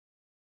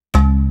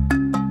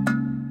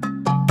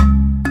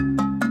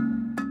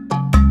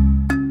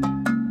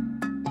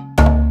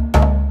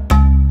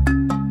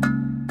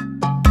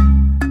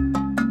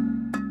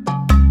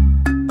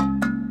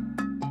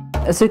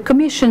The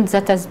commission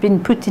that has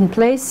been put in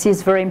place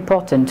is very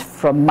important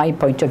from my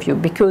point of view,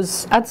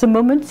 because at the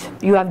moment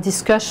you have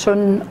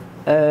discussion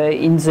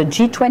in the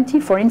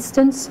G20, for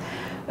instance,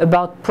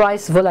 about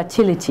price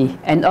volatility,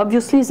 and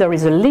obviously there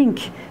is a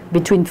link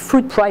between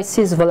food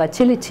prices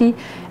volatility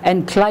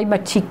and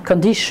climatic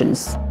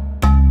conditions.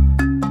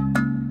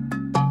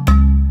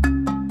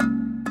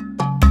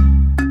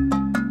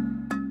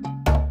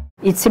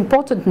 It's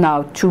important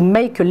now to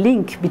make a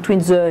link between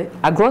the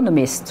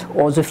agronomist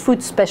or the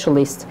food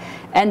specialist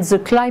and the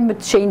climate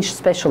change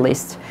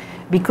specialist,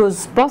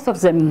 because both of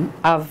them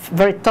have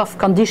very tough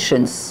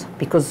conditions,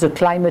 because the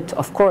climate,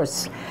 of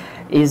course,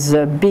 is in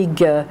a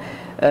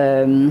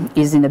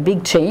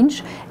big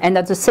change, and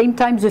at the same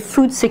time the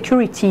food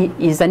security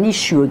is an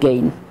issue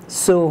again.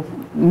 So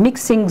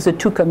mixing the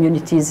two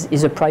communities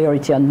is a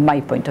priority on my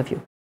point of view.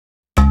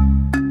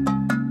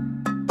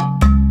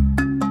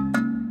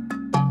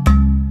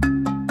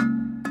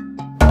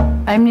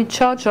 I'm in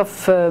charge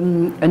of a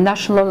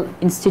National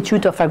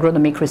Institute of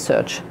Agronomic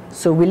Research.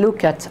 So we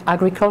look at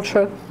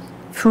agriculture,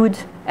 food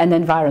and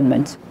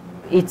environment.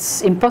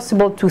 It's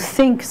impossible to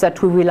think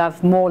that we will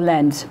have more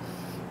land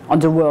on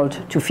the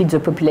world to feed the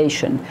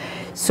population.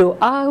 So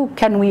how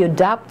can we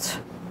adapt?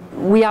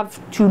 We have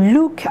to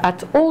look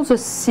at all the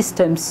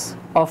systems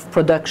of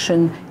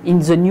production in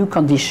the new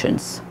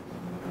conditions.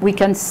 We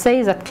can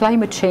say that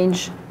climate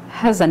change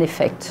has an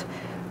effect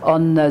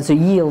on the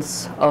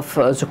yields of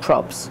the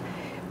crops.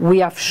 We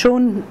have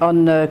shown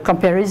on a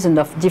comparison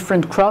of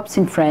different crops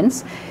in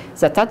France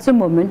that at the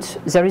moment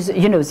there is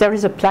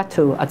a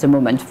plateau at the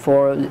moment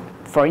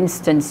for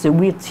instance the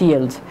wheat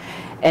yield,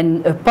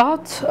 and a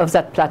part of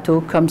that plateau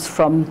comes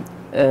from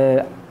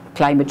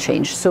climate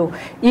change. So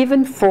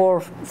even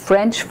for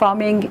French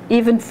farming,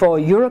 even for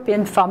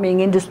European farming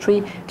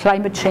industry,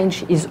 climate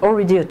change is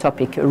already a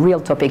topic, a real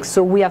topic.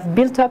 So we have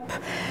built up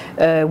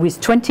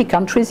with 20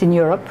 countries in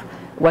Europe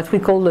what we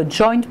call a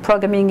joint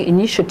programming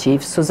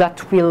initiative, so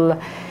that we'll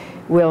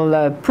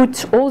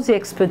put all the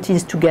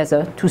expertise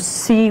together to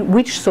see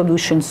which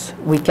solutions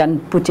we can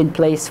put in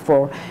place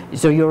for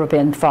the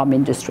European farm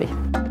industry.